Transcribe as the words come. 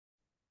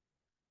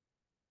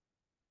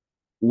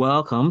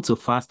Welcome to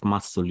Fast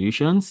Math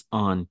Solutions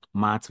on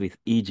Math with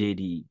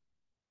EJD.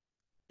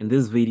 In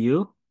this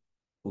video,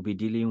 we'll be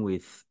dealing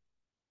with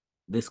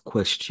this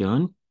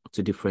question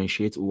to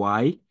differentiate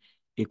y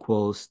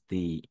equals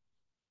the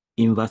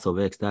inverse of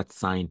x, that's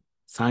sine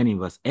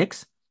inverse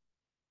x.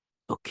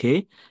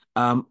 Okay.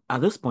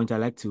 At this point, I'd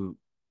like to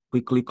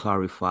quickly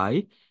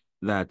clarify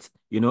that,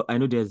 I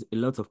know there's a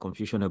lot of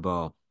confusion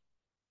about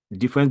the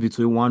difference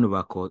between 1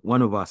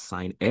 over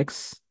sine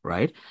x,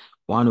 right?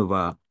 1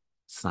 over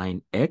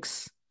sine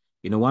x.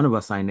 1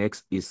 over sine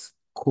x is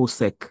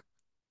cosec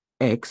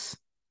x.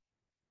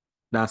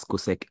 That's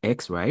cosec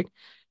x, right?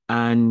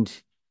 And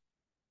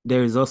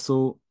there is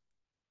also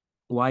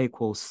y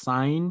equals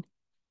sine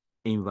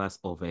inverse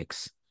of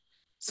x.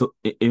 So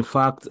in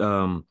fact,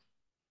 it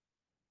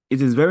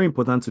is very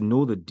important to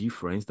know the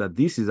difference that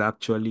this is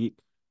actually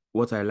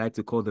what I like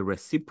to call the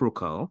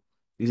reciprocal.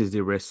 This is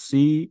the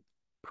reciprocal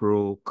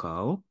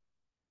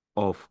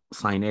of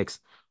sine x,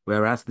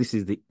 whereas this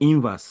is the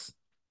inverse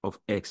of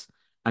x,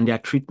 and their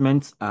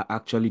treatments are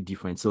actually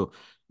different. So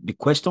the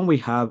question we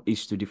have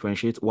is to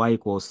differentiate y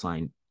equals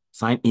sine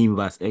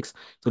inverse x.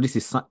 So this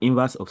is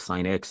inverse of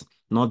sine x,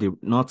 not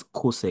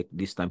cosec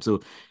this time. So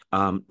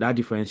that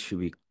difference should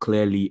be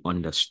clearly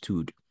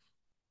understood.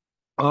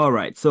 All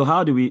right, so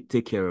how do we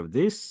take care of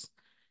this?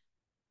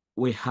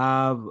 We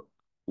have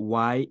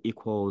y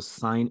equals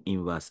sine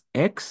inverse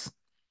x,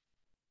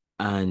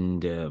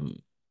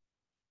 and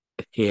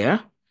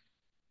here.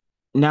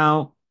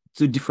 Now,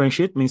 to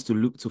differentiate means to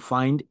look to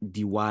find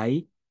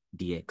dy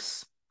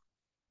dx.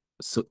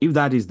 So if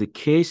that is the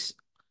case,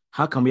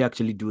 how can we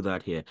actually do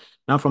that here?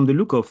 Now, from the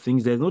look of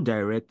things, there's no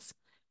direct,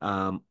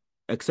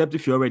 except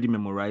if you already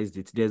memorized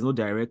it, there's no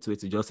direct way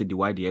to just say dy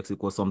dx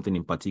equals something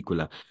in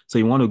particular. So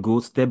you want to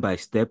go step by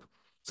step.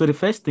 So the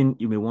first thing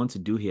you may want to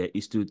do here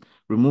is to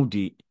remove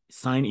the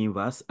sine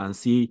inverse and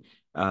see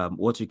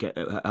what you can,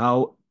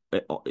 how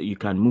you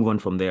can move on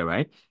from there,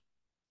 right?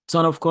 So,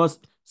 and of course,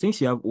 since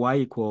you have y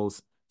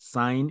equals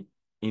sine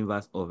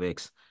inverse of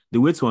x, the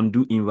way to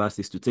undo inverse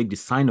is to take the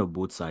sine of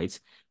both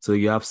sides. So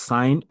you have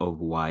sine of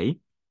y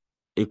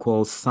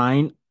equals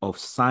sine of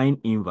sine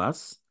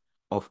inverse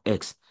of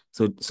x.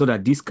 So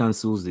that this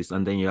cancels this,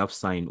 and then you have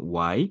sine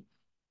y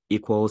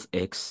equals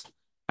x,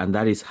 and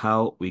that is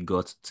how we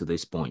got to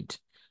this point.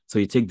 So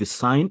you take the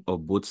sine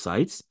of both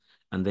sides,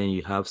 and then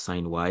you have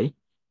sine y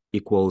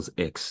equals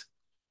x.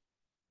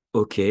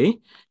 Okay,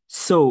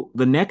 so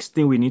the next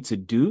thing we need to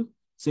do,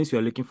 since we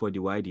are looking for dy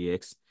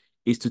dx,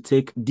 is to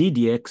take d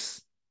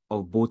dx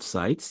of both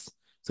sides.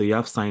 So you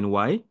have sine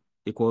y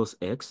equals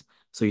x.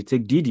 So you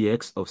take d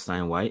dx of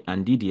sine y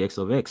and d dx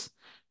of x.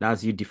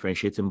 That's you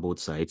differentiating both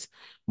sides.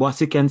 But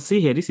as you can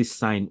see here, this is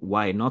sine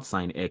y, not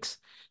sine x.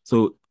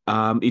 So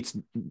it's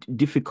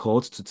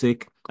difficult to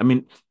take,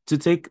 to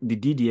take the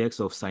d dx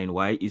of sine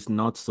y is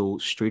not so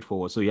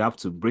straightforward. So you have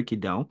to break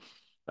it down.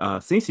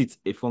 Since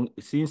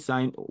since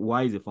sine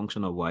y is a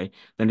function of y,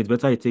 then it's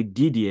better you take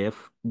d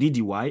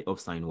dy of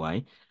sine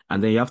y,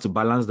 and then you have to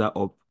balance that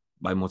up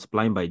by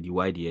multiplying by dy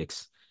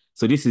dx.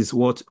 So this is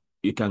what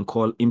you can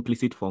call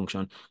implicit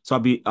function. So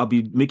I'll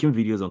be making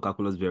videos on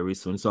calculus very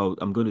soon. So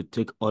I'm going to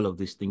take all of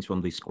these things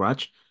from the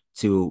scratch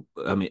to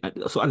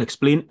so I'll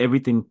explain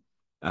everything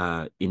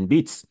in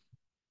bits.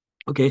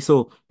 Okay,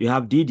 so you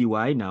have d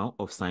dy now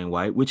of sine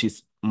y, which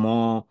is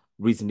more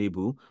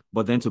reasonable.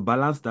 But then to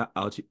balance that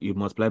out, you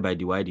multiply by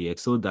dy dx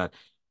so that,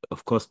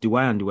 of course, dy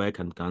and dy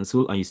can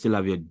cancel, and you still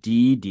have your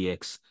d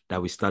dx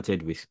that we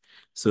started with.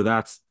 So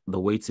that's the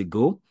way to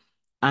go.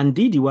 And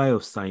d dy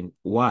of sine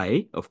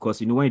y, of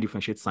course, when you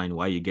differentiate sine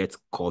y, you get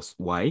cos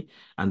y,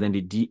 and then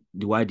the dy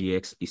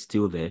dx is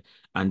still there.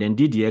 And then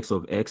d dx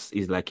of x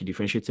is like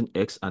differentiating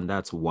x, and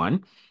that's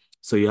 1.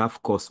 So you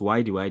have cos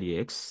y dy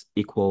dx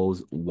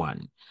equals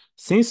 1.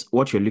 Since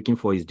what you're looking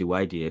for is dy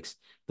dx,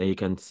 then you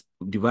can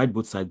divide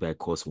both sides by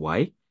cos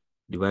y,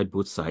 divide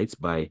both sides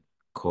by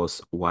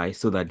cos y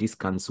so that this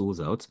cancels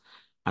out.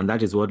 And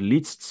that is what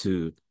leads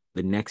to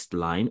the next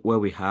line where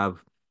we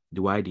have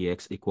dy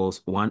dx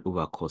equals 1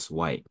 over cos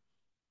y.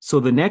 So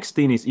the next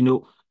thing is,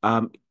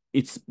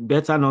 it's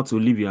better not to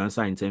leave your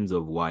answer in terms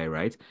of y,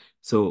 right?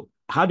 So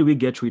how do we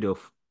get rid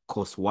of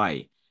cos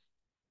y?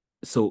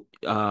 So,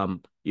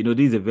 this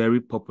is a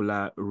very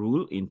popular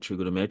rule in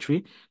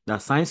trigonometry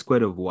that sine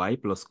squared of y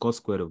plus cos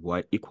squared of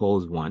y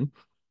equals 1.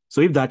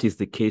 So if that is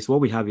the case,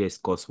 what we have here is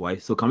cos y.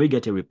 So can we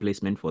get a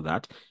replacement for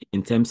that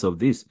in terms of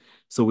this?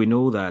 So we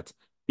know that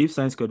if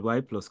sine squared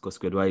y plus cos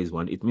squared y is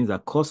 1, it means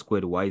that cos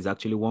squared y is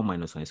actually 1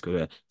 minus sine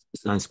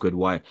squared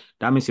y.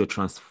 That means you're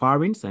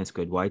transferring sine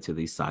squared y to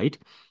this side.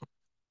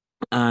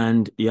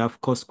 And you have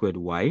cos squared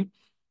y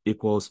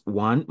equals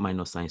 1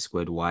 minus sine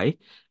squared y.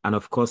 And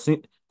of course,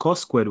 cos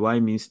squared y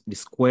means the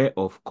square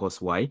of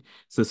cos y.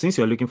 So since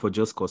you're looking for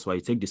just cos y,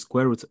 you take the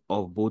square root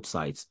of both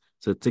sides.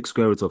 So take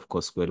square root of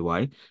cos squared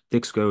y,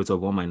 take square root of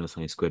 1 minus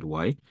sine squared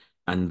y,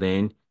 and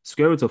then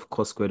square root of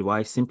cos squared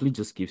y simply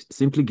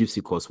gives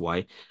you cos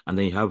y, and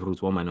then you have root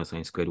 1 minus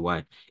sine squared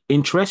y.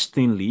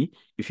 Interestingly,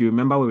 if you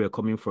remember where we're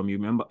coming from,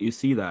 you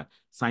see that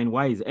sine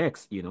y is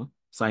x,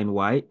 sine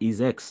y is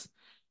x.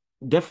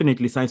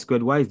 Definitely sine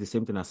squared y is the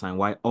same thing as sine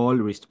y all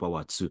raised to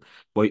power 2.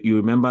 But you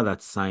remember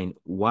that sine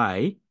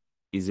y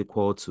is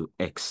equal to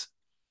x.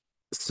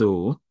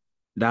 So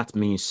that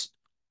means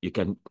you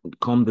can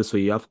come this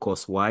way. You have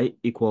cos y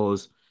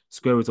equals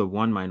square root of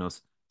 1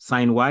 minus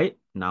sine y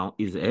now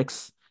is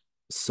x.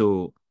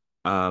 So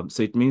so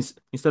it means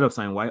instead of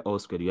sine y all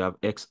squared, you have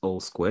x all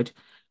squared.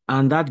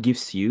 And that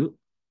gives you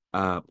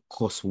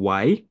cos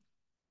y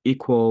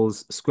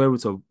equals square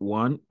root of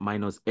 1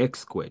 minus x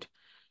squared.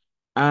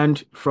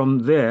 And from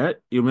there,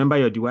 you remember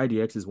your dy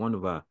dx is 1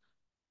 over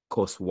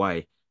cos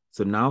y.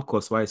 So now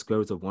cos y is square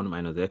root of 1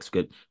 minus x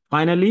squared.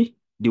 Finally,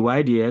 dy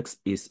dx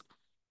is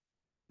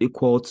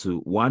equal to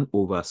 1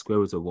 over square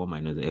root of 1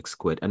 minus x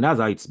squared. And that's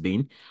how it's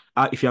been.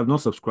 If you have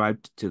not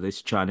subscribed to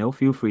this channel,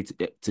 feel free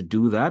to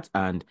do that.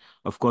 And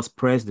of course,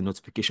 press the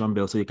notification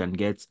bell so you can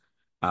get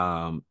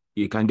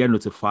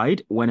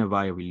notified whenever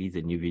I release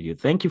a new video.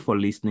 Thank you for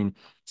listening.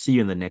 See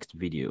you in the next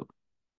video.